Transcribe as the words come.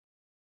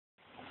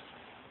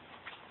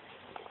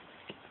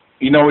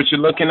You know what you're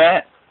looking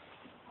at?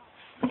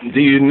 Do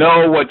you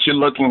know what you're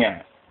looking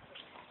at?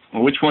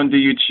 Which one do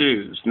you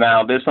choose?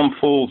 Now, there's some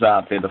fools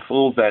out there. The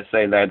fools that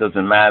say that it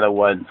doesn't matter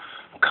what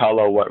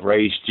color, what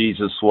race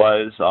Jesus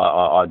was,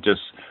 are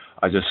just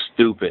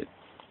stupid.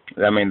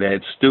 I mean,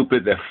 they're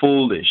stupid. They're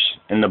foolish.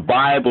 In the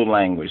Bible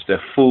language,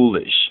 they're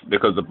foolish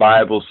because the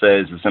Bible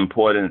says it's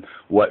important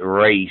what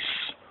race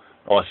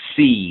or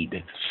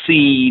seed.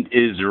 Seed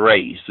is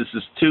race. This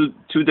is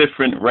two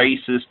different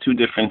races, two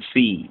different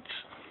seeds.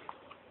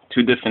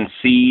 Two different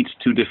seeds,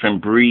 two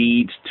different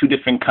breeds, two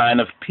different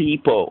kind of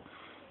people.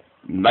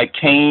 Like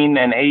Cain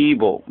and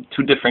Abel,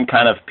 two different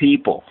kind of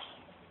people.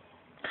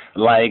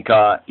 Like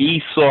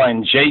Esau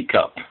and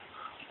Jacob,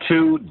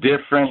 two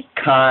different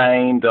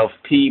kind of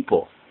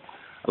people.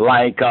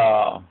 Like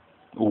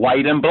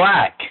white and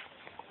black,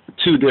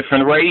 two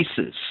different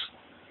races.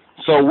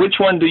 So which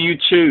one do you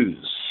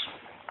choose?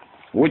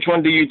 Which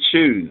one do you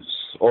choose?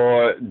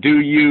 Or do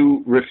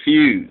you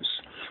refuse?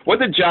 What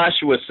did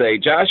Joshua say?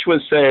 Joshua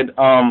said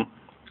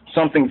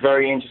something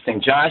very interesting.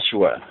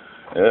 Joshua,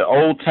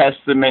 Old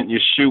Testament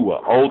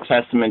Yeshua, Old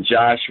Testament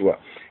Joshua,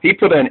 he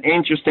put an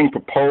interesting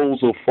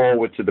proposal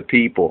forward to the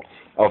people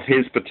of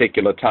his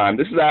particular time.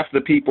 This is after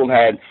the people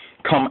had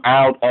come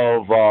out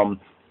of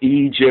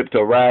Egypt,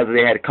 or rather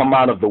they had come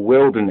out of the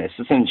wilderness.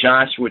 It's in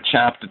Joshua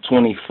chapter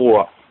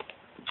 24,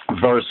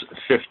 verse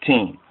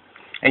 15.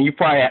 And you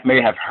probably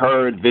may have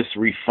heard this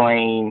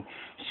refrain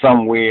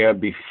somewhere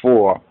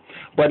before.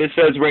 But it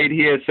says right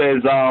here, it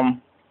says,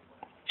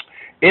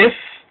 if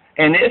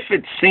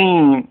it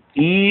seem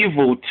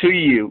evil to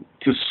you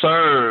to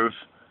serve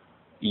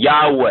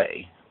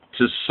Yahweh,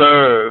 to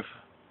serve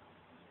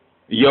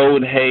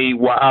Yod-Heh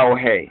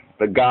Wah-Heh,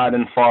 the God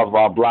and Father of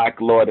our black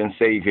Lord and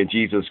Savior,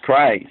 Jesus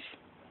Christ,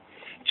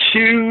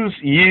 choose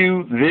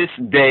you this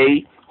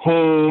day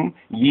whom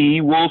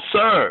ye will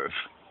serve.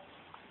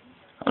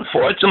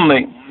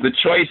 Unfortunately, the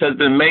choice has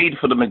been made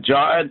for the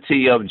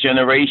majority of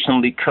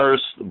generationally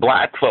cursed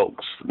black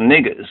folks,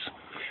 niggers,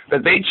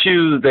 that they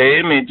choose the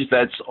image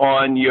that's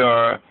on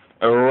your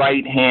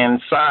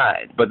right-hand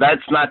side. But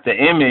that's not the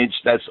image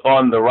that's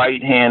on the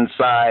right-hand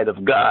side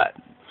of God.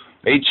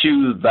 They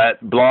choose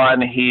that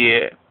blonde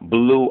hair,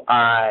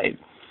 blue-eyed,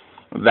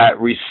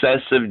 that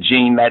recessive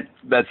gene,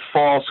 that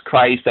false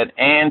Christ, that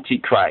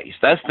antichrist.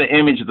 That's the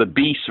image of the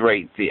beast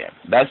right there.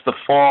 That's the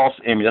false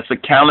image. That's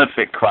the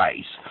counterfeit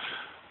Christ.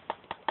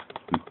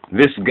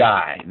 This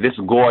guy, this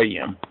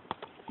Goyim,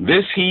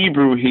 this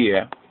Hebrew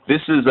here, this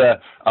is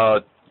a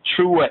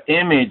truer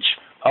image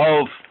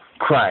of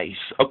Christ,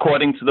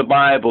 according to the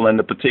Bible, and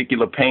the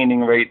particular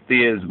painting right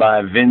there is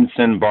by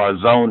Vincent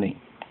Barzoni.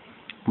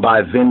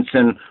 By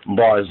Vincent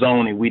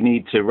Barzoni. We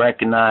need to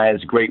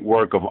recognize great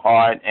work of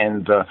art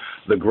and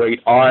the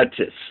great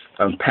artists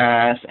of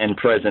past and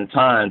present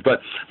times. But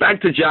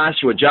back to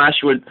Joshua.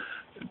 Joshua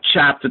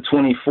chapter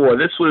 24.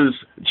 This was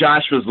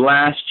Joshua's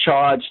last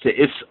charge to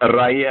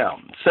Israel,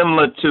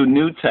 similar to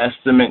New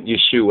Testament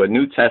Yeshua,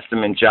 New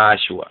Testament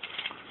Joshua,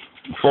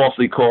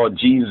 falsely called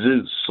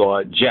Jesus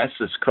or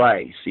Jesus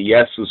Christ,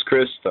 Jesus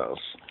Christos.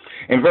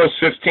 In verse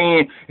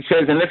 15, it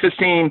says, and if it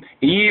seem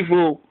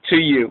evil to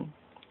you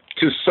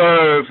to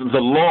serve the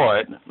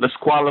Lord, let's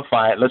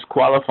qualify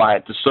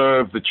it, to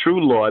serve the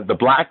true Lord, the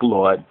black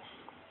Lord,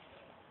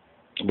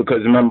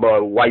 because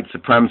remember, white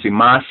supremacy,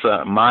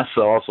 Massa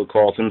also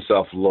calls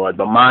himself Lord,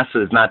 but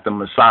Massa is not the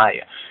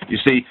Messiah. You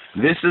see,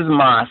 this is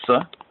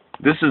Massa's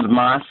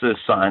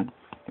son,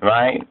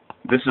 right?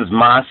 This is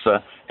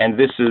Massa, and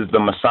this is the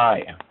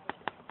Messiah.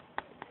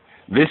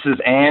 This is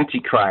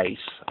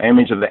Antichrist, an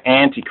image of the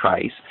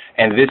Antichrist,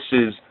 and this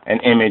is an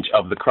image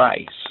of the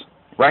Christ.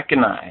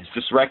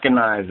 Just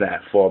recognize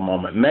that for a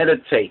moment.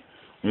 Meditate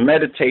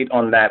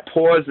on that.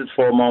 Pause it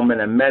for a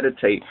moment and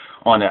meditate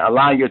on it.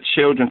 Allow your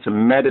children to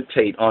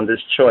meditate on this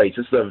choice.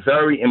 It's a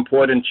very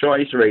important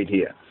choice right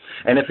here.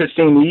 And if it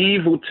seems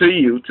evil to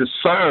you to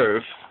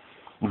serve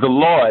the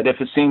Lord,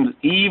 if it seems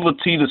evil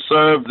to you to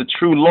serve the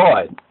true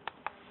Lord,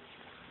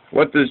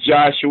 what does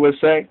Joshua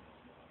say?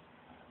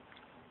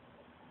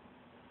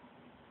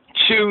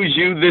 Choose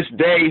you this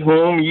day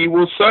whom ye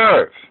will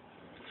serve,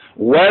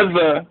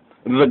 whether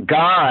the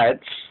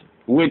gods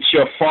which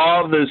your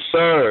fathers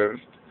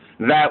served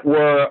that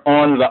were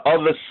on the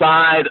other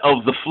side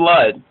of the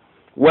flood,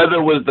 whether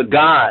it was the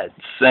gods,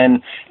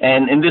 and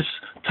in this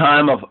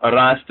time of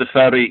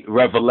Rastafari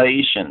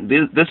revelation,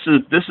 this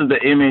is the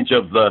image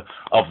of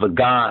the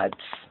gods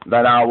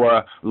that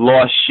our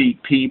lost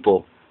sheep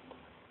people,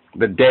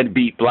 the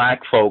deadbeat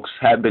black folks,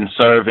 have been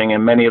serving,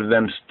 and many of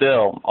them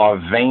still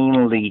are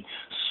vainly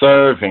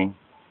serving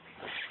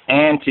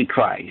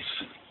Antichrist,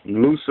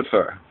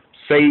 Lucifer,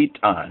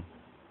 Satan,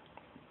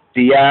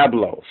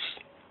 Diablos.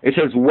 It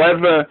says,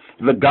 whether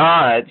the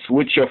gods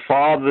which your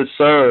fathers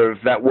served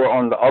that were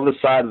on the other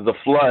side of the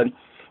flood,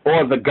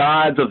 or the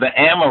gods of the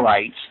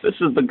Amorites. This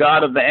is the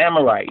God of the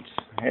Amorites.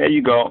 Here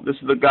you go. This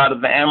is the God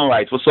of the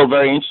Amorites. What's so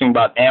very interesting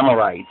about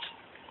Amorites?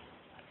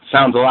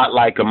 Sounds a lot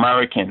like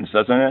Americans,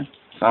 doesn't it?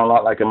 Sound a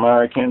lot like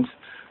Americans.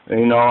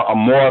 You know,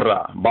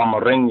 Amora,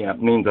 Bamarinha,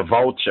 means a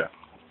vulture.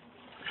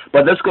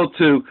 But let's go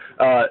to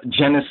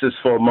Genesis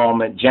for a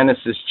moment.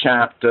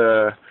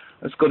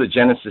 Let's go to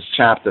Genesis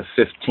chapter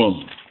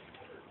 15.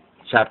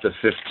 Chapter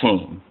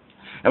 15.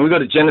 And we go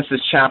to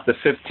Genesis chapter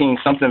 15.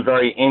 Something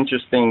very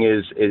interesting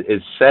is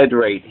said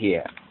right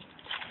here.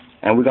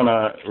 And we're going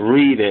to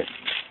read it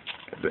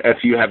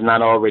if you have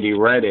not already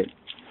read it.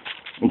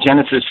 In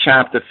Genesis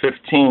chapter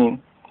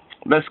 15,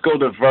 let's go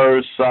to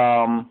verse,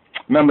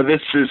 remember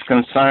this is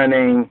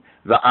concerning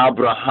the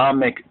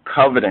Abrahamic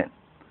covenant,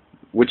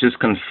 which is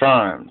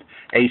confirmed.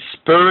 A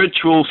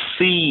spiritual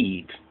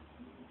seed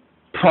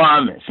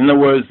promise. In other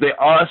words, there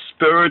are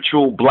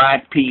spiritual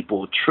black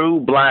people, true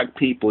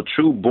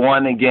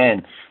born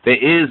again.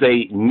 There is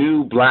a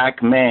new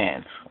black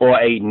man or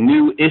a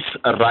new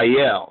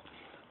Israel,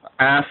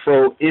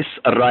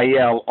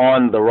 Afro-Israel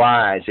on the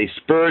rise. A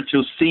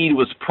spiritual seed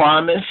was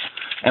promised,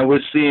 and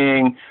we're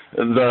seeing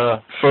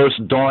the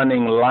first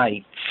dawning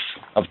lights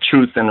of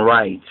truth and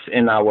rights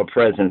in our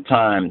present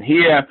time.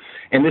 Here,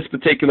 in this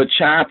particular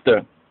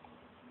chapter,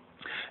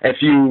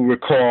 if you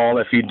recall,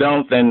 if you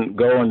don't, then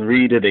go and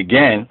read it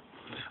again.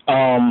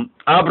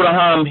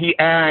 Abraham, he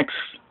asks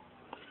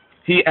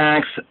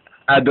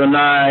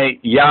Adonai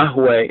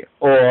Yahweh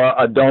or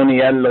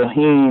Adoni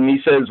Elohim, he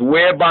says,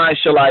 whereby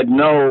shall I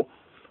know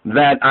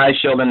that I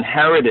shall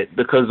inherit it?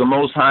 Because the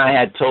Most High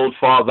had told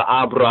Father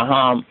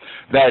Abraham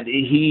that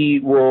he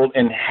will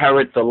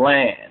inherit the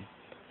land.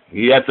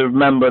 You have to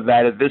remember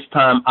that at this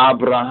time,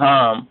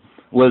 Abraham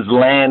was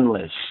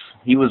landless.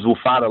 He was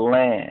without a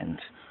land.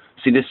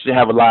 See, this should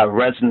have a lot of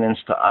resonance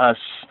to us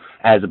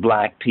as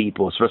black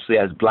people, especially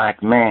as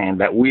black men,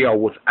 that we are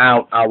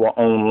without our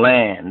own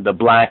land, the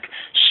black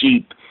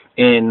sheep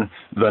in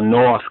the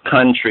North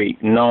Country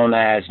known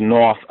as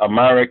North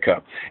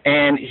America.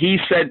 And he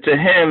said to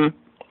him,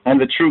 and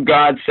the true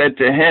God said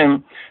to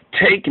him,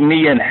 take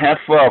me an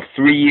heifer of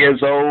 3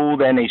 years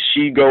old, and a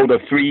she-goat of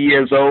 3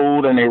 years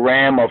old, and a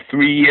ram of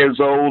 3 years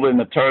old,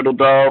 and a turtle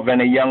dove,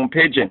 and a young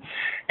pigeon.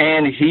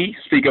 And he,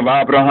 speak of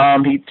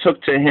Abraham, he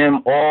took to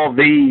him all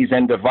these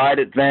and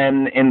divided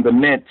them in the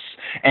midst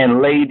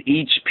and laid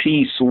each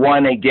piece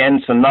one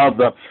against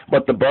another,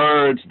 but the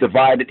birds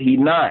divided he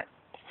not.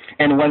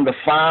 And when the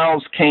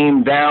fowls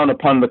came down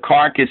upon the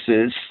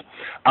carcasses,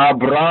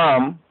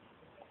 Abraham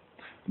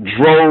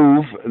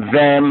drove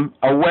them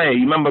away.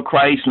 Remember,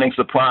 Christ makes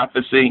a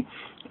prophecy,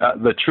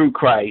 the true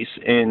Christ,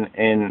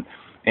 in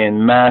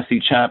Matthew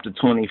chapter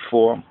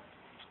 24.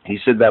 He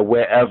said that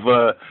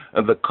wherever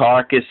the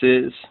carcass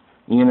is,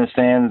 you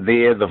understand,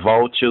 there the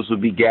vultures will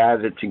be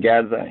gathered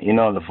together. You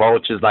know, the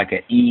vulture's like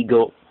an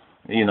eagle.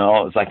 You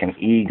know, it's like an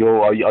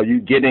eagle. Are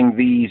you getting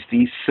these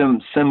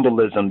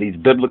symbolism, these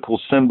biblical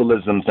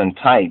symbolisms and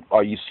type?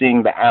 Are you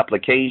seeing the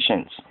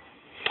applications?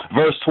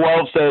 Verse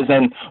 12 says,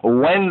 and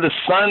when the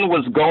sun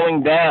was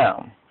going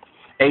down,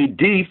 a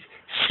deep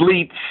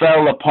sleep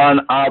fell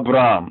upon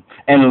Abram,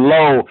 and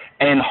lo,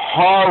 an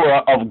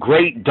horror of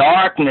great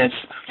darkness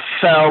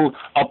fell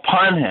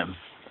upon him.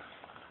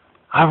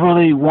 I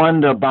really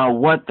wonder about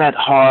what that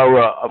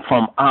horror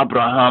from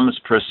Abraham's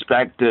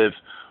perspective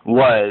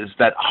was,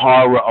 that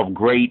horror of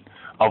great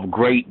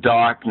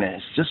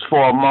darkness. Just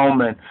for a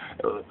moment,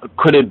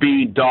 could it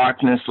be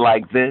darkness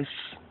like this?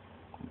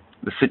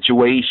 The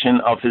situation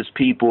of his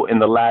people in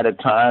the latter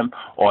time,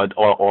 or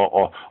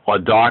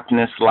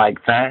darkness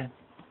like that?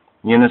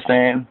 You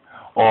understand?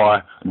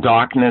 Or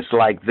darkness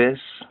like this?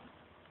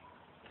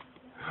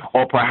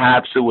 Or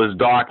perhaps it was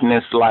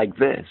darkness like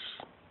this.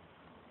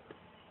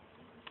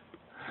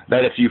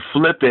 That if you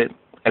flip it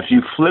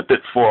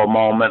for a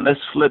moment, let's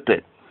flip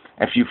it.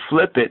 If you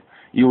flip it,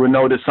 you will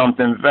notice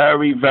something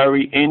very,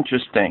 very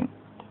interesting.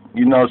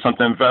 You know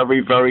something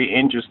very, very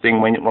interesting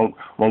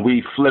when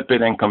we flip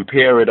it and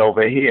compare it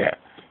over here.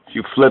 If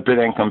you flip it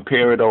and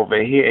compare it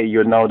over here,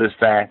 you'll notice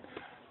that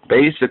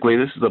basically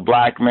this is a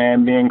black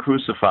man being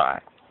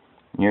crucified.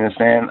 You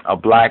understand? A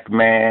black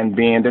man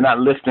they're not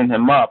lifting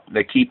him up,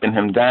 they're keeping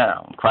him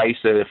down. Christ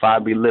said, if I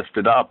be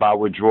lifted up, I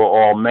would draw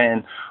all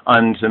men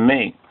unto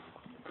me.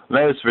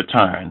 Let us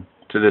return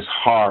to this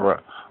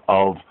horror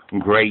of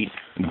great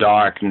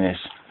darkness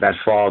that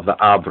Father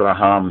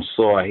Abraham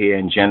saw here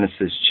in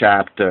Genesis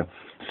chapter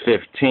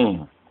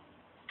 15.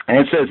 And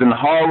it says, in the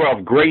horror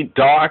of great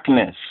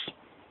darkness,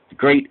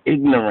 great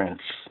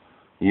ignorance,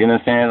 you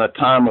understand, a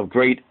time of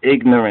great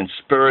ignorance,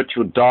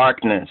 spiritual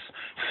darkness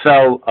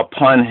fell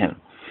upon him.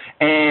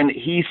 And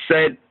he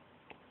said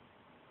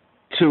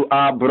to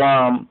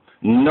Abram,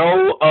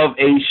 know of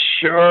a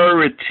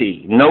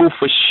surety, know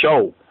for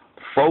show,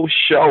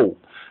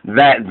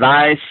 that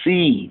thy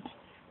seed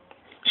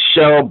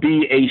shall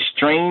be a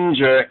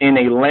stranger in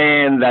a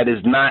land that is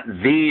not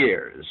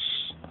theirs,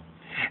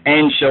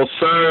 and shall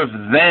serve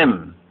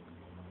them,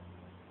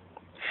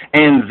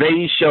 and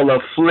they shall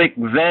afflict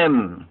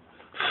them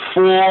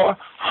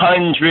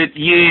 400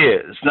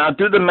 years. Now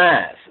do the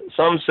math.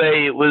 Some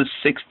say it was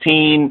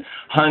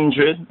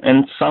 1600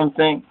 and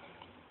something.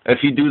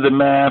 If you do the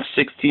math,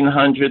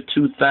 1600,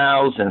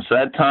 2000. So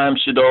that time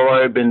should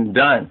already have been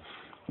done.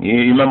 You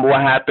remember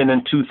what happened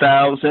in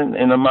 2000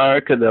 in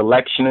America, the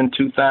election in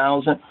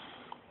 2000?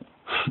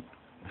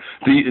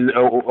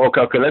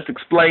 Okay, let's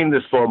explain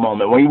this for a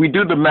moment. When we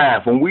do the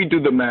math,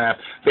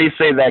 they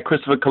say that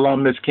Christopher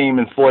Columbus came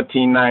in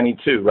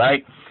 1492,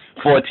 right?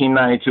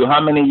 1492.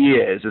 How many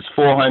years? It's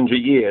 400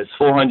 years.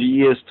 400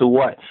 years to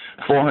what?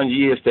 400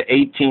 years to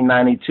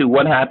 1892.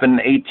 What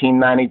happened in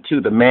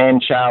 1892? The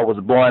man-child was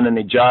born in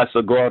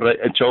Ijazagora,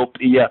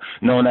 Ethiopia,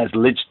 known as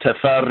Lich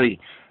Teferi,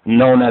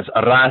 known as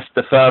Ras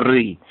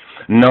Teferi,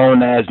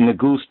 known as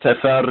Negus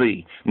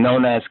Teferi,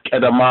 known as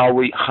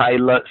Kedamawi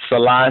Haile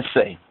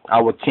Selassie,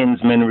 our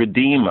kinsman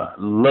redeemer.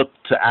 Look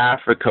to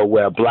Africa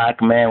where a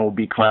black man will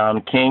be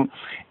crowned king.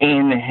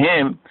 In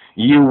him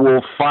you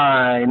will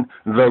find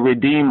the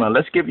Redeemer.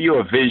 Let's give you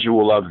a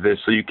visual of this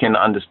so you can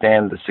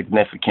understand the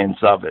significance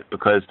of it,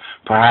 because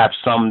perhaps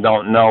some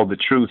don't know the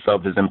truth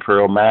of His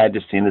Imperial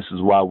Majesty, and this is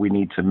why we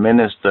need to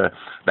minister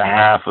the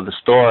half of the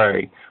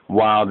story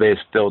while there's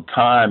still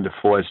time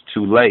before it's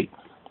too late.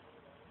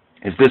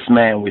 It's this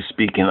man we're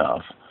speaking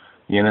of.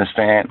 You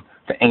understand?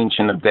 The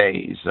Ancient of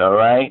Days, all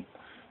right?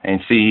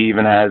 And see, he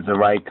even has the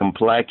right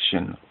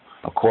complexion,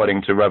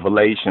 according to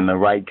Revelation, the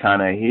right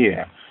kind of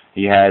hair.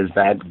 He has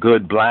that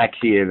good black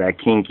hair, that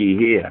kinky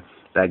hair,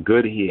 that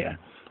good hair,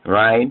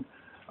 right?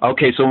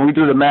 Okay, so when we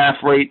do the math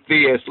right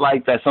there, it's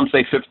like that. Some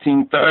say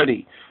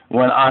 1530,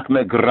 when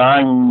Ahmed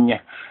Grany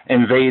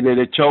invaded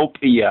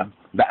Ethiopia,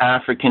 the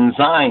African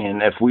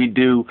Zion. If we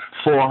do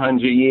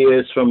 400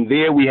 years from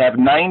there, we have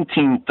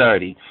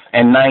 1930.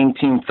 And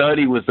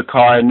 1930 was the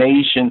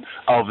coronation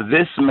of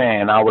this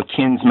man, our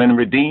kinsman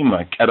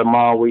redeemer,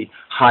 Kedamawi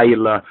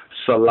Haile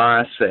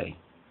Selassie.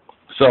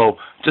 So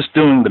just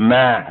doing the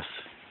math.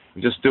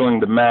 Just doing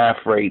the math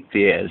right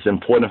there. It's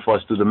important for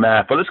us to do the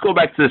math. But let's go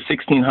back to the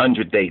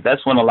 1600 date.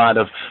 That's when a lot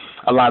of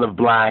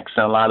blacks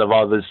and a lot of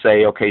others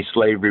say, okay,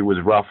 slavery was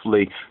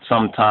roughly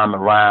sometime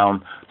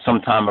around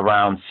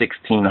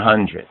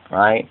 1600,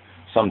 right?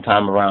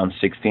 Sometime around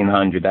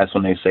 1600. That's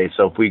when they say.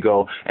 So if we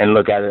go and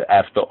look at it,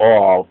 after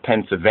all,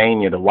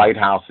 Pennsylvania, the White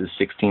House is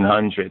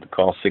 1600,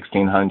 called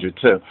 1600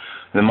 too.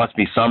 There must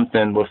be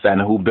something with that.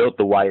 And who built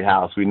the White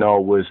House? We know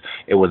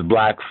it was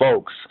black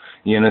folks.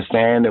 You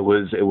understand? It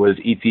was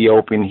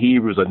Ethiopian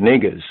Hebrews or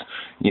niggers,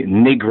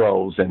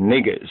 Negroes and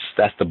niggers.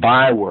 That's the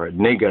byword,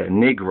 nigger,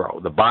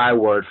 Negro, the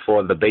byword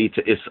for the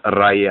Beta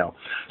Israel.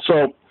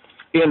 So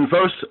in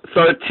verse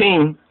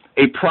 13,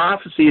 a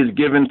prophecy is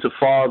given to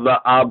Father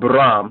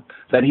Abraham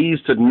that he is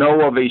to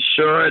know of a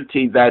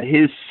surety that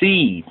his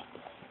seed,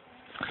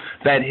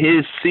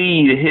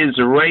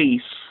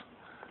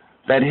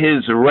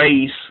 his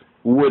race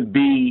would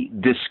be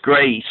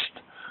disgraced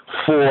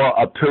for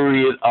a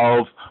period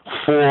of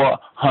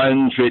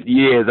 400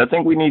 years. I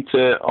think we need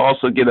to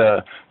also get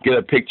a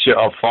picture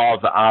of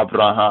Father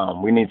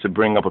Abraham. We need to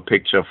bring up a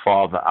picture of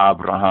Father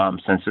Abraham,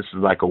 since this is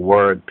like a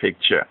word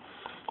picture.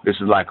 This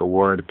is like a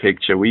word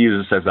picture. We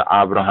use this as an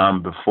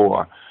Abraham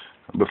before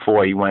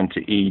he went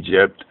to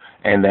Egypt,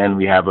 and then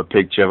we have a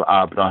picture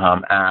of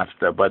Abraham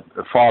after. But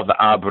Father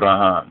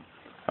Abraham,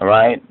 all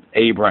right,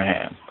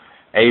 Abraham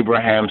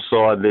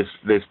saw this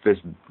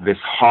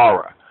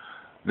horror.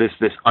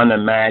 This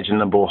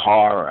unimaginable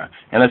horror.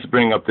 And let's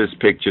bring up this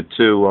picture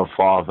too of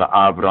Father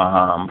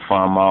Abraham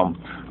from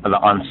the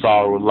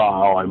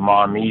Ansarullah, or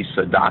Imam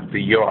Isa, Dr.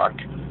 York.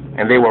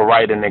 And they were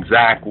right and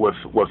exact with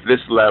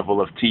this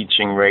level of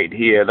teaching right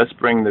here. Let's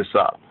bring this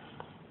up.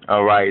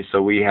 All right,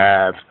 so we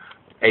have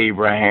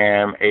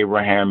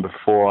Abraham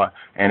before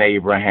and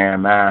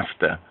Abraham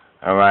after.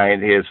 All right,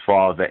 here's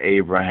Father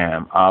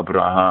Abraham.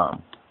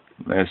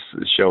 Let's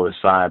show it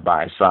side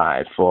by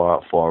side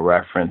for a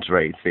reference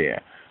right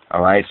there.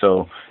 All right,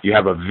 so you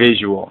have a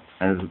visual,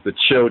 and the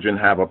children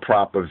have a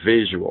proper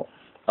visual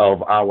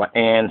of our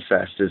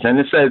ancestors. And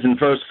it says in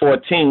verse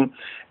 14,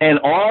 and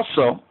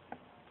also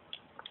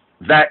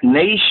that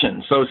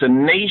nation, so it's a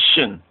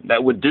nation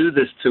that would do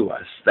this to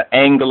us, the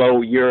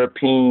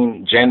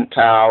Anglo-European,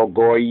 Gentile,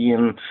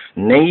 Goyim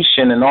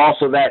nation, and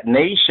also that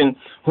nation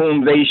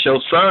whom they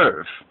shall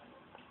serve.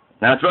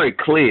 Now, it's very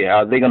clear.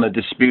 Are they going to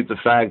dispute the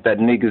fact that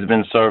niggas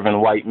been serving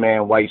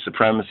white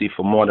supremacy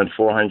for more than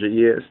 400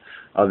 years?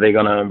 Are they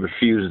going to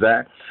refuse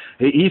that?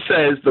 He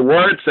says, the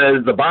word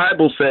says, the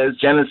Bible says,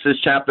 Genesis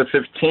chapter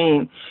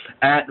 15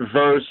 at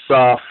verse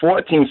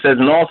 14 says,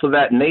 and also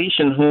that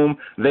nation whom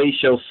they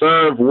shall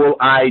serve will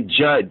I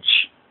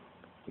judge.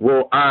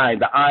 Will I.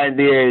 The I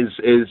there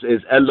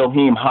is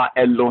Elohim, Ha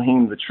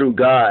Elohim, the true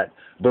God,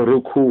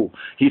 Baruch Hu.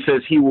 He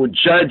says he will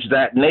judge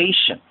that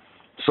nation.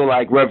 So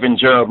like Reverend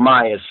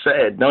Jeremiah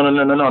said, no,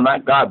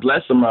 not God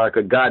bless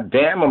America, God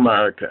damn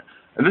America.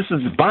 And this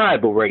is the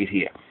Bible right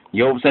here.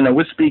 You know what I'm saying? And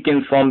we're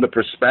speaking from the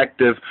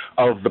perspective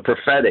of the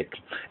prophetic.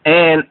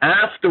 And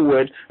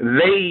afterward,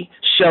 they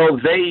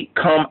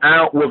come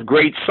out with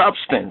great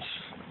substance.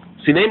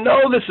 See, they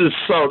know this is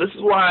so. This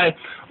is why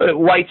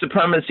white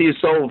supremacy is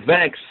so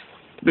vexed,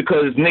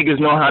 because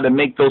niggas know how to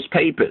make those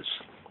papers,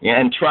 yeah,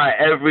 and try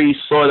every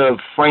sort of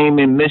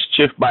framing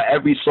mischief by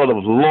every sort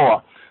of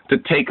law to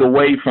take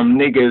away from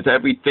niggas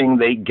everything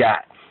they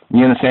got.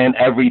 You understand?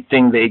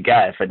 Everything they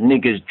got. If a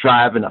nigga's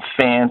driving a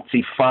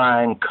fancy,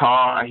 fine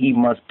car, he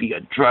must be a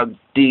drug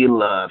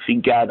dealer. If he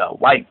got a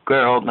white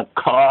girl in the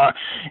car,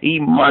 he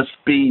must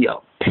be a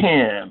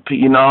pimp.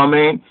 You know what I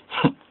mean?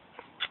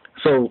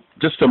 So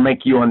just to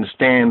make you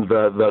understand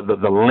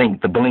the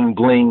link, the bling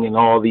bling and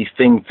all these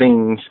things,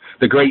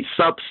 the great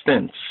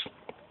substance.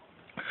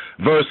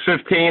 Verse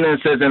 15, it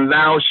says, and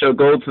thou shalt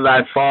go to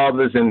thy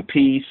fathers in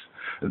peace.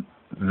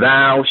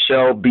 Thou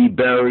shalt be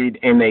buried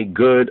in a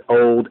good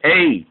old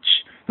age.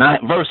 Now,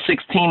 verse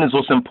 16 is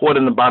what's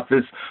important about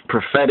this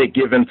prophetic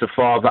given to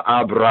Father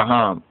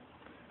Abraham.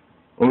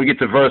 When we get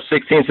to verse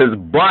 16, it says,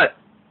 but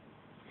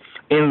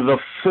in the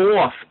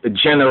fourth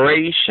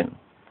generation,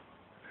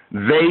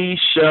 they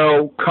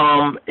shall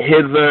come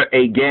hither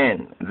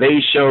again. They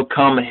shall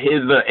come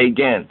hither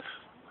again.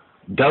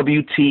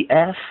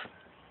 WTF?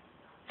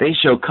 They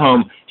shall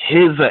come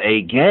hither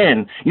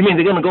again. You mean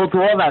they're going to go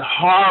through all that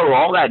horror,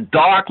 all that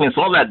darkness,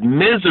 all that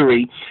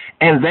misery,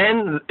 and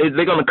then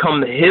they're going to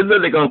come hither?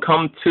 They're going to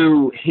come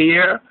to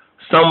here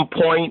some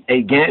point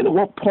again?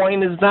 What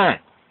point is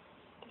that?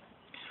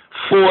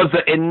 For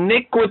the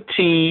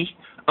iniquity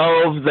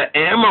of the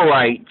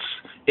Amorites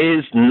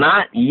is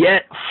not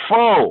yet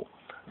full.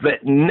 The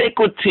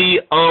iniquity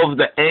of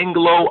the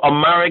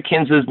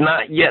Anglo-Americans is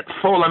not yet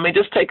full. I mean,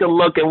 just take a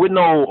look, and we're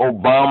no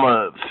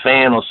Obama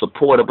fan or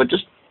supporter, but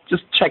just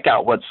check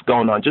out what's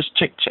going on. Just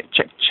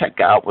check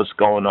out what's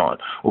going on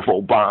with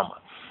Obama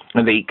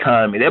and the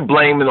economy. They're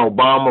blaming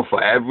Obama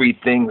for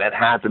everything that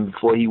happened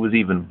before he was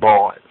even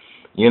born.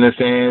 You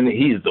understand?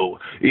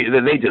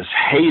 They just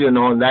hating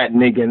on that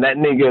nigga, and that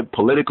nigga,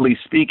 politically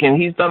speaking,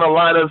 he's done a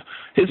lot of,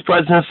 his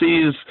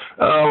presidency is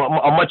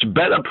a much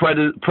better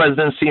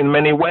presidency in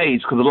many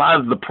ways, because a lot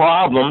of the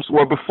problems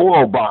were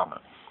before Obama.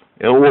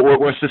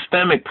 Were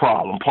systemic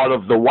problem, part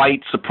of the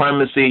white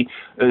supremacy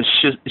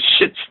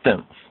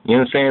shitstem. You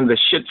understand? The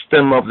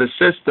shitstem of the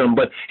system.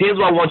 But here's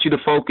what I want you to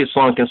focus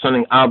on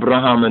concerning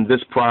Abraham and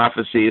this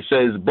prophecy. It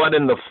says, but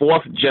in the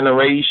fourth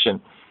generation,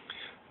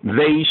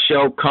 they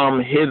shall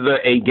come hither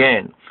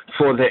again,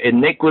 for the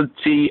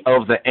iniquity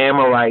of the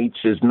Amorites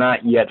is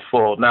not yet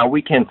full. Now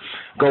we can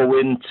go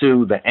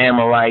into the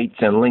Amorites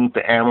and link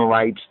the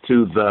Amorites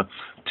to the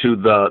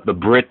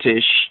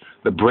British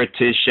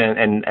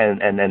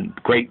and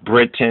Great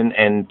Britain,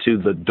 and to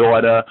the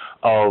daughter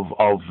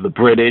of the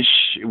British,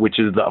 which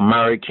is the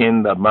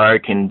American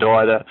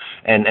daughter,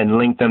 and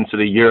link them to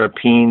the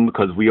European,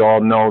 because we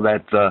all know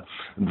that the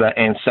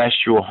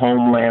ancestral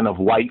homeland of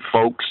white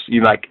folks,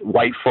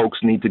 white folks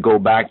need to go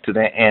back to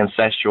their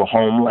ancestral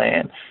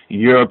homeland.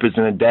 Europe is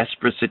in a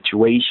desperate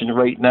situation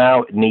right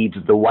now. It needs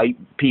the white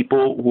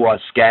people who are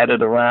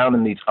scattered around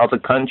in these other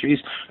countries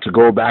to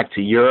go back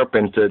to Europe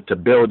and to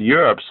build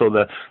Europe, so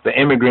the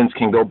immigrants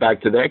can go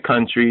back to their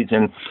countries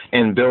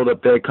and build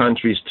up their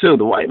countries too.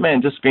 The white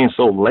man just being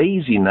so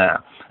lazy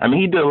now. I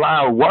mean, he did a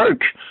lot of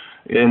work,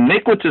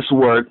 iniquitous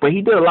work, but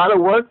he did a lot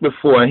of work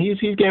before, and he's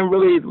getting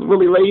really,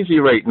 really lazy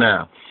right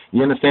now.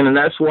 You understand? And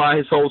that's why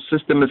his whole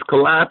system is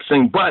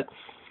collapsing. But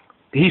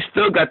he's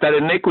still got that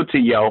iniquity,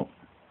 yo.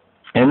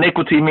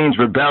 Iniquity means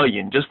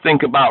rebellion. Just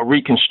think about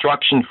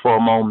Reconstruction for a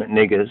moment,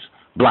 niggas,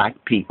 black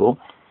people,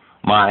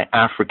 my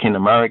African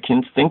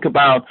Americans. Think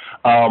about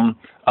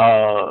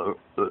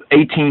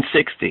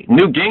 1860.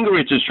 Newt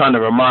Gingrich is trying to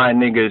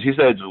remind niggas. He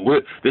says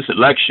this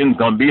election's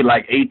gonna be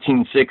like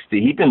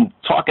 1860. He's been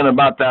talking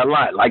about that a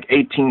lot, like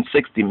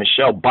 1860.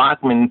 Michelle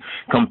Bachmann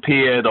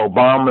compared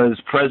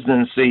Obama's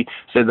presidency,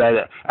 said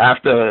that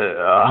after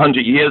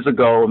 100 years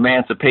ago,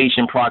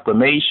 Emancipation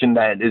Proclamation,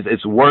 that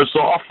it's worse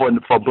off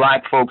for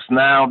black folks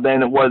now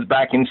than it was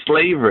back in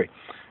slavery.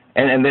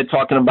 And they're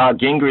talking about,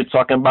 Gingrich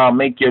talking about,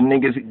 make your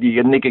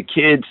nigga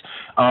kids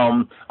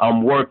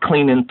work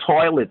cleaning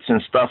toilets and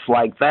stuff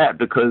like that,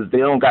 because they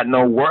don't got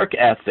no work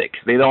ethic.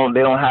 They don't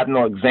have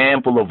no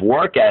example of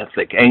work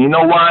ethic. And you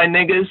know why,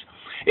 niggas?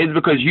 It's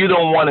because you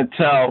don't want to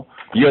tell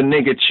your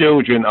nigga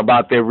children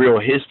about their real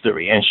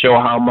history and show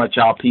how much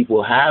our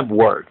people have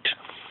worked.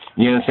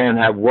 You understand?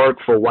 Have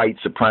worked for white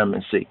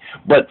supremacy.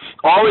 But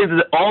all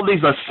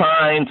these are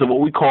signs of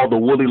what we call the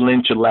Willie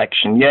Lynch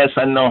election. Yes,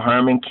 I know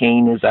Herman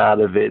Cain is out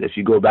of it. If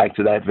you go back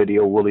to that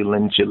video, Willie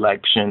Lynch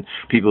election,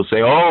 people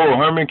say, oh,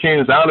 Herman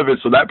Cain is out of it,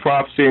 so that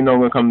prophecy ain't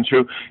going to come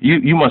true.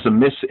 You must have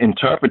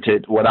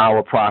misinterpreted what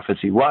our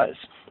prophecy was.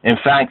 In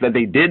fact, that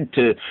they did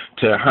to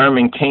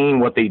Herman Cain,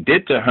 what they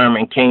did to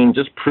Herman Cain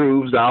just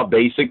proves our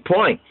basic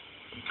point.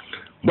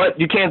 But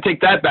you can't take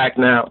that back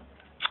now.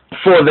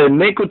 For the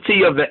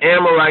iniquity of the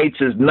Amorites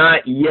is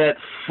not yet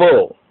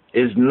full,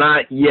 is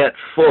not yet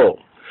full.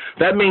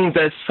 That means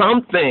that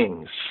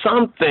something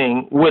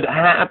would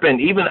happen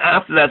even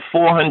after that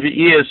 400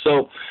 years.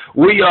 So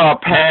we are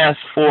past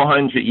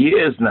 400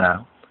 years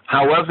now,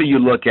 however you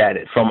look at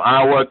it. From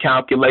our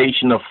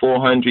calculation of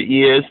 400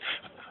 years,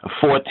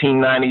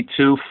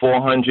 1492,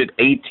 400,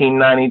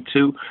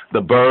 1892,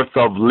 the birth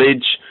of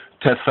Lij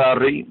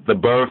Teferi, the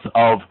birth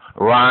of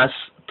Ras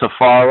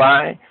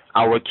Tafari,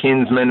 our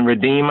kinsman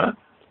redeemer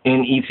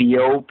in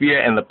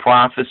Ethiopia, and the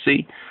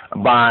prophecy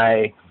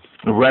by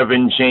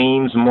Reverend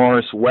James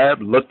Morris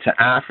Webb, look to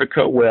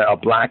Africa, where a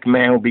black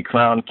man will be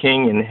crowned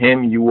king. In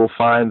him you will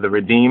find the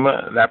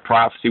Redeemer. That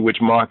prophecy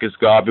which Marcus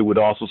Garvey would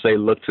also say,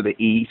 look to the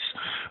east,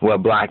 where a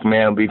black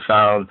man will be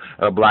found,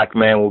 a black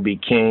man will be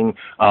king.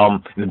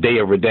 The day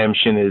of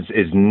redemption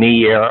is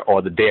near,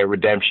 or the day of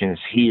redemption is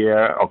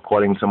here,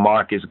 according to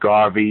Marcus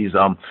Garvey's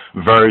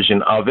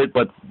version of it.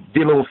 But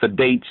dealing with the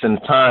dates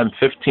and time,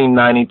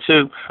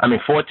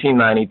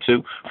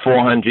 1492,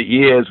 400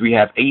 years, we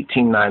have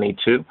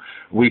 1892.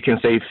 We can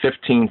say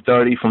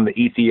 1530 from the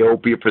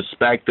Ethiopia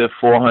perspective,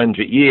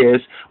 400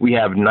 years. We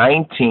have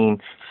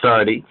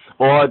 1930.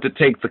 Or to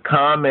take the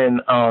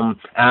common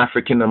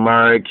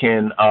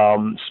African-American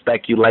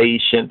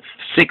speculation,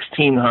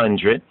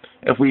 1600.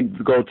 If we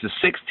go to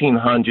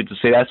 1600 to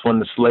say that's when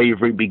the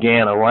slavery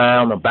began,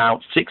 around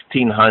about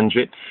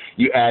 1600,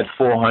 you add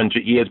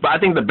 400 years. But I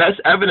think the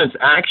best evidence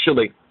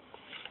actually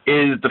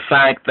is the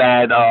fact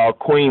that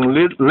Queen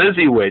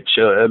Elizabeth,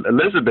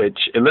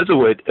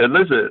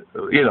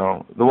 you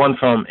know, the one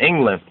from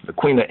England, the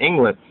Queen of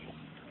England,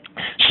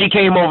 she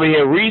came over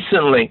here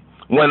recently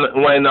when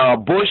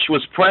Bush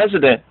was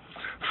president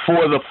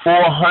for the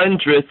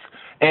 400th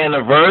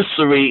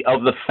anniversary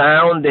of the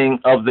founding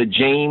of the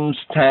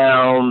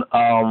Jamestown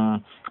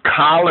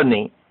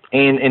colony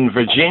in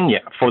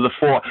Virginia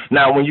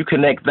Now, when you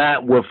connect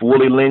that with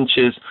Willie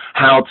Lynch's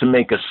How to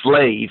Make a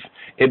Slave,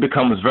 it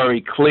becomes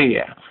very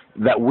clear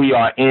that we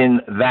are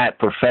in that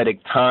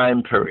prophetic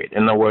time period.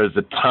 In other words,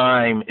 the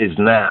time is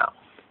now.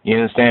 You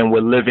understand?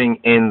 We're living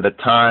in the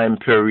time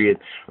period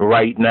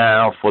right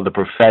now for the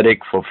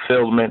prophetic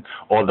fulfillment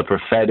or the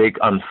prophetic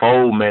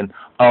unfoldment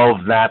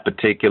of that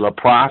particular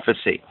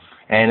prophecy.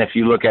 And if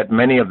you look at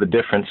many of the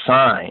different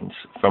signs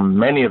from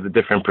many of the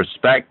different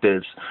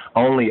perspectives,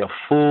 only a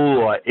fool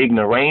or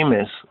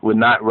ignoramus would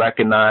not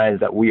recognize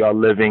that we are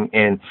living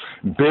in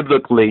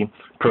biblically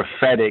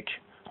prophetic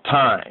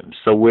times.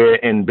 So we're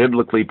in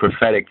biblically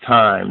prophetic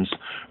times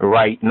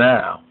right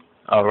now.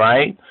 All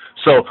right?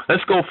 So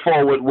let's go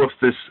forward with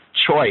this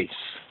choice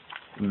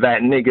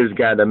that niggas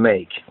got to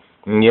make.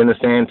 You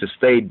understand? To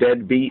stay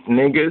deadbeat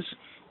niggas,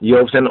 you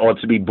know what I'm saying, or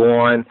to be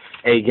born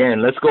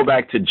again. Let's go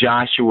back to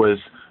Joshua's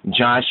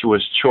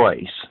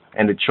choice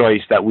and the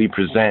choice that we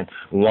present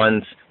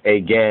once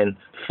again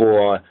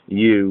for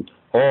you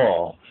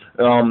all.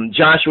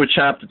 Joshua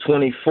chapter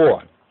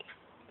 24.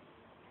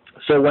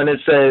 So when it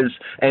says,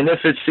 and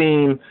if it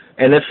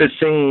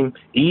seem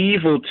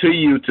evil to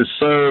you to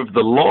serve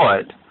the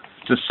Lord,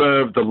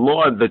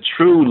 the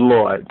true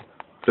Lord,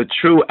 the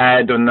true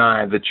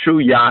Adonai, the true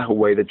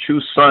Yahweh, the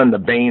true Son, the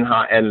Bein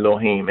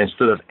Ha-Elohim,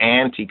 instead of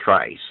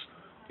Antichrist.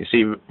 You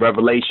see,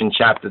 Revelation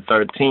chapter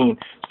 13 is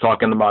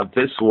talking about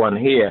this one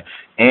here,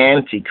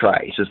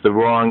 Antichrist. It's the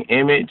wrong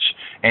image,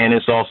 and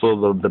it's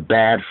also the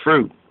bad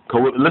fruit.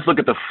 Let's look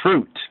at the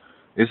fruit.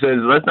 It says,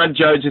 let's not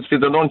judge. It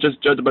says, don't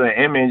just judge by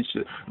the image,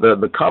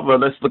 the cover.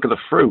 Let's look at the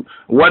fruit.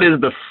 What is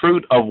the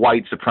fruit of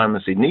white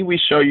supremacy? Need we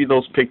show you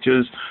those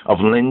pictures of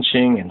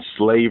lynching and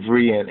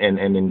slavery and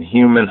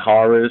inhuman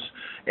horrors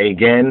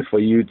again for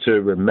you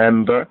to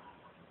remember?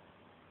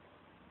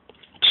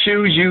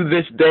 Choose you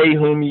this day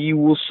whom ye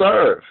will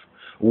serve,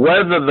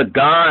 whether the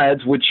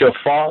gods which your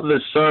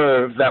fathers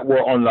served that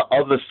were on the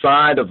other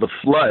side of the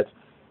flood,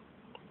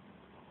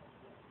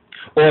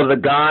 or the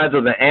gods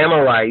of the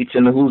Amorites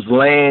in whose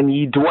land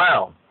ye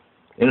dwell,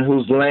 of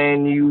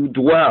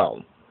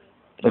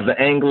the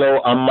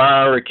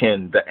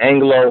Anglo-American, the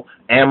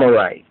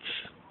Anglo-Amorites,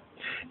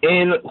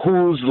 in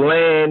whose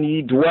land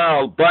ye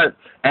dwell. But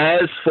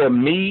as for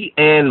me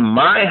and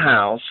my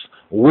house,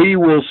 we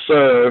will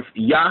serve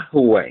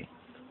Yahweh.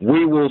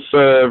 We will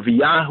serve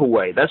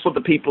Yahweh. That's what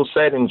the people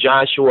said in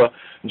Joshua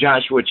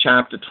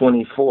chapter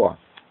 24.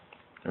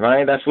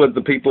 Right? That's what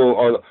the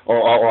people,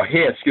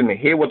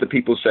 hear what the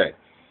people said.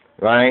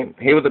 Right?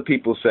 Hear what the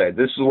people said.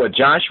 This is what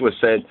Joshua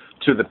said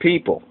to the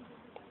people.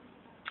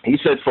 He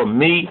said, for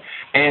me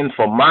and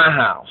for my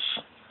house.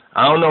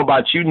 I don't know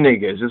about you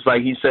niggas. It's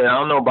like he said, I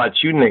don't know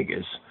about you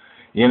niggas.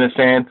 You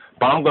understand?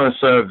 But I'm going to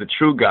serve the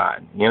true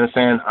God. You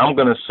understand? I'm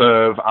going to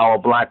serve our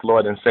black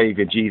Lord and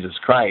Savior, Jesus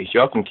Christ.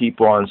 Y'all can keep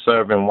on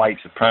serving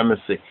white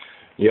supremacy.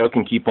 Y'all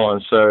can keep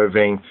on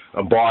serving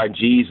Bar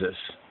Jesus,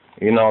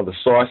 the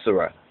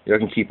sorcerer. Y'all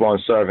can keep on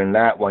serving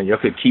that one. Y'all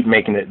could keep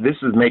making it.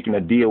 This is making a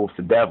deal with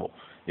the devil.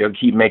 Y'all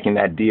keep making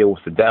that deal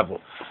with the devil.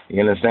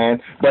 You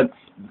understand? But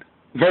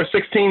verse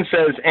 16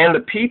 says, and the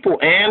people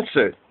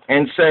answered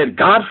and said,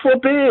 God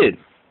forbid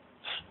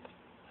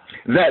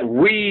that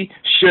we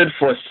should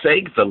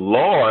forsake the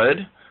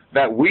Lord,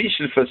 that we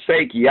should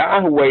forsake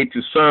Yahweh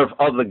to serve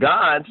other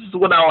gods. This is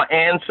what our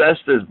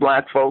ancestors,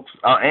 black folks,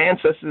 our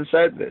ancestors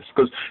said this.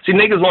 Because, see,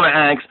 niggas want to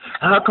ask,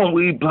 how come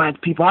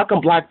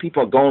black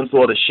people are going through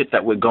all the shit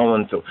that we're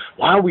going through?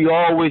 Why are we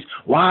always,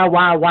 why?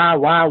 Woyo,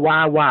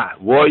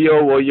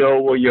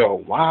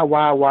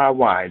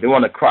 why? They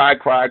want to cry.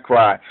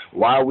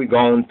 Why are we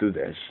going through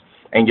this?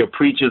 And your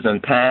preachers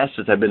and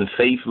pastors have been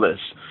faithless,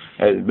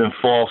 have been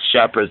false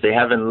shepherds. They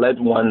haven't led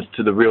ones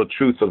to the real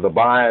truth of the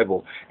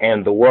Bible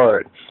and the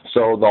Word.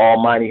 So the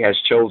Almighty has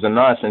chosen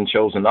us and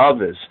chosen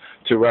others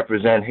to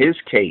represent his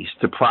case,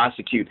 to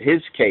prosecute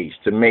his case,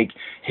 to make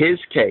his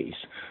case.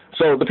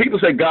 So the people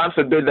say, God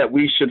forbid that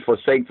we should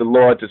forsake the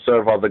Lord to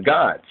serve other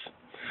gods.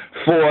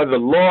 For the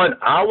Lord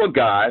our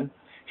God,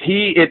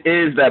 he it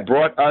is that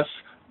brought us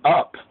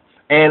up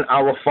and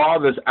our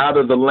fathers out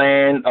of the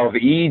land of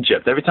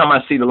Egypt. Every time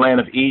I see the land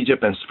of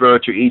Egypt and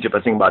spiritual Egypt,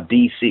 I think about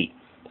D.C.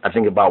 I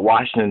think about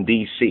Washington,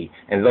 D.C.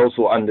 And those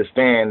who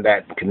understand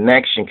that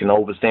connection can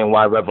understand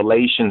why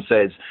Revelation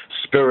says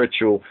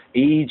spiritual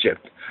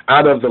Egypt.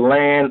 Out of the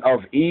land of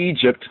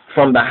Egypt,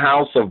 from the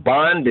house of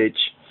bondage,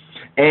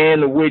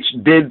 and which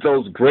did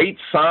those great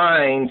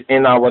signs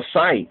in our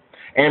sight,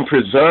 and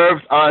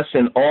preserved us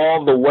in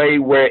all the way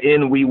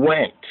wherein we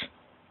went,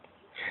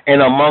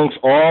 and amongst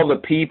all the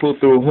people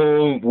through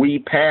whom we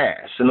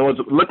pass. In other words,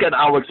 look at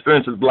our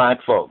experience as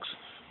black folks.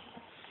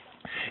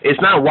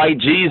 It's not white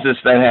Jesus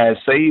that has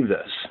saved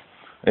us.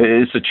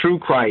 It's the true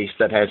Christ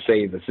that has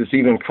saved us. It's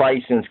even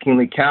Christ in his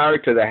kingly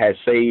character that has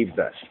saved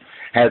us,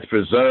 has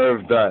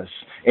preserved us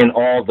in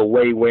all the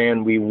way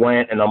wherein we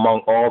went and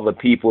among all the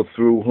people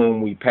through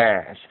whom we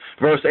passed.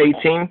 Verse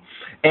 18,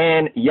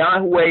 and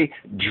Yahweh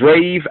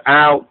drave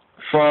out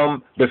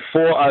from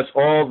before us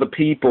all the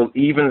people,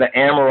 even the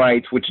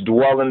Amorites which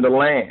dwell in the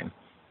land.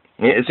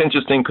 It's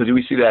interesting because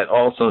we see that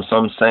also in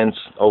some sense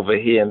over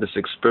here in this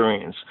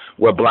experience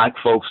where black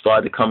folks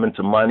started coming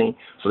to money,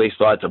 so they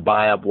started to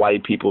buy up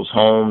white people's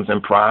homes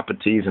and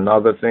properties and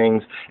other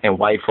things, and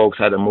white folks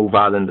had to move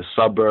out in the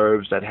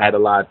suburbs that had a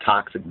lot of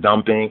toxic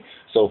dumping,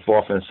 so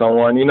forth and so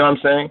on. You know what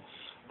I'm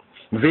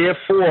saying?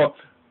 Therefore,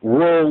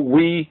 will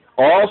we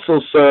also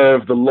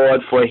serve the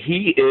Lord, for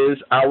he is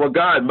our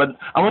God. But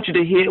I want you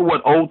to hear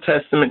what Old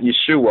Testament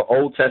Yeshua,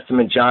 Old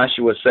Testament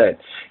Joshua said.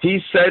 He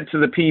said to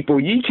the people,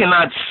 ye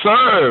cannot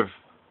serve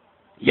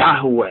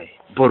Yahweh,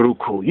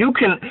 Baruch Hu. You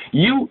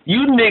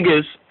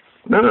niggas,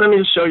 let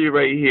me show you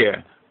right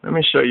here. Let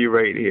me show you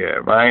right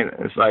here, right?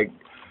 It's like,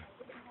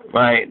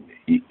 right,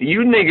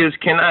 you niggas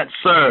cannot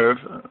serve.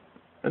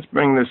 Let's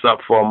bring this up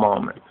for a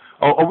moment.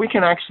 Or we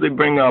can actually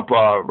bring up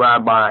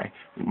Rabbi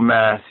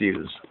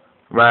Matthews,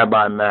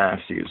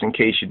 in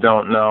case you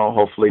don't know.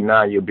 Hopefully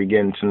now you'll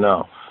begin to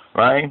know,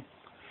 right?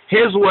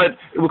 Here's what,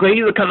 because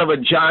he's a kind of a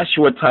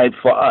Joshua type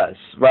for us,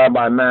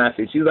 Rabbi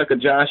Matthews. He's like a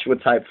Joshua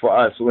type for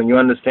us. When you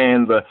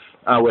understand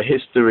our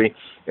history,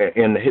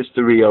 in the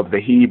history of the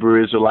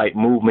Hebrew Israelite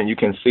movement, you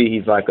can see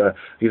he's like a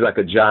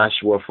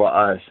Joshua for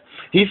us.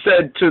 He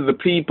said to the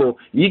people,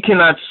 ye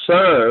cannot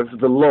serve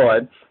the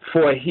Lord,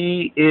 for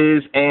he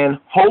is an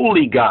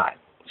holy God.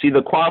 See,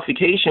 the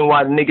qualification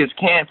why the niggas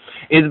can't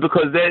is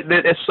because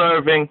they're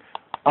serving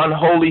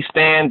unholy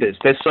standards.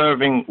 They're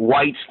serving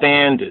white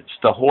standards,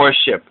 the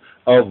worship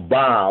of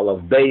Baal,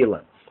 of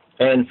Balaam.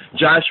 And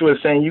Joshua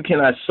is saying you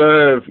cannot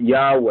serve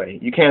Yahweh.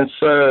 You can't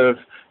serve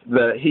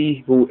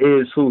he who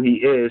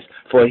he is,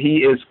 for he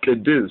is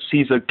Kedus.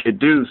 He's a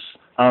Kedus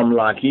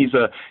Amlak. He's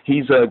a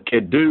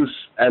Kedus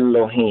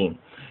Elohim.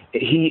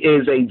 He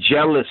is a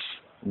jealous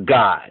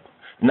God.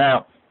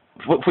 Now,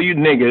 for you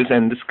niggas,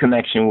 and this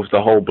connection with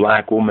the whole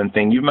black woman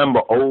thing, you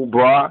remember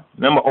Oprah?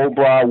 Remember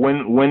Oprah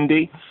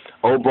Winfrey?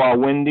 Oprah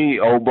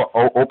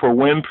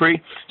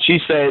Winfrey? She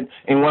said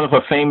in one of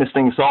her famous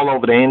things all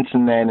over the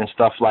internet and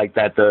stuff like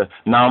that, the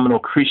nominal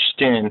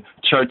Christian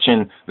church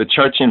and the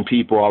church and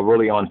people are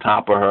really on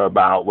top of her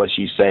about what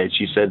she said.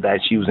 She said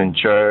that she was in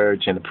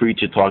church and the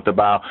preacher talked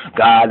about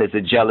God is a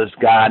jealous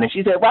God, and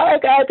she said, why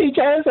would God be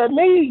jealous of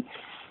me?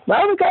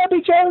 Why would God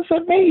be jealous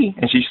of me?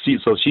 And she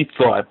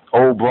thought,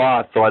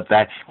 Oprah thought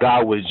that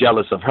God was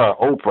jealous of her,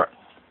 Oprah.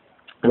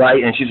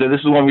 Right? And she said this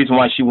is one reason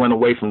why she went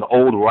away from the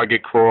old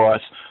rugged cross,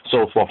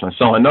 so forth and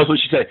so on. And that's what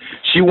she said.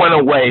 She went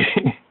away.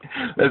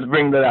 Let's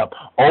bring that up.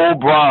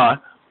 Oprah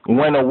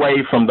went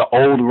away from the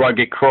old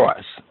rugged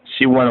cross.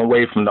 She went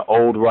away from the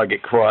old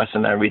rugged cross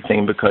and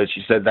everything because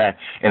she said that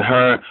in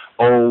her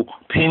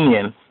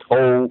opinion,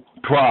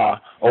 Oprah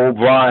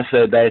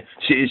said that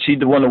she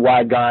wondered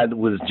why God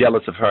was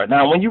jealous of her.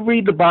 Now, when you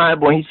read the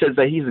Bible and he says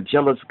that he's a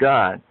jealous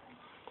God,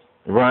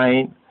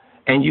 right,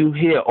 and you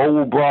hear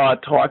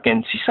Oprah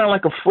talking, she sounds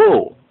like a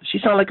fool. She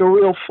sounds like a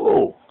real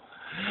fool.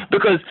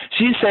 Because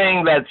she's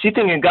saying that she's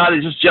thinking God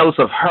is just jealous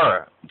of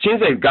her. She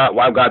didn't say,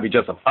 why would God be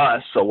jealous of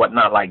us or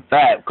whatnot like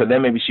that, because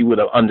then maybe she would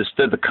have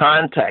understood the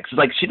context. It's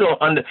like she don't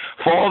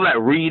for all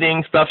that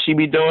reading stuff she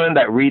be doing,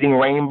 that reading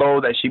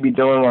rainbow that she be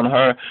doing on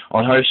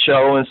her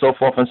show and so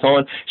forth and so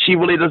on, she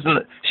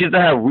doesn't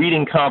have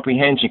reading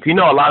comprehension. You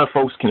know, a lot of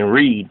folks can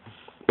read,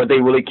 but they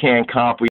really can't comprehend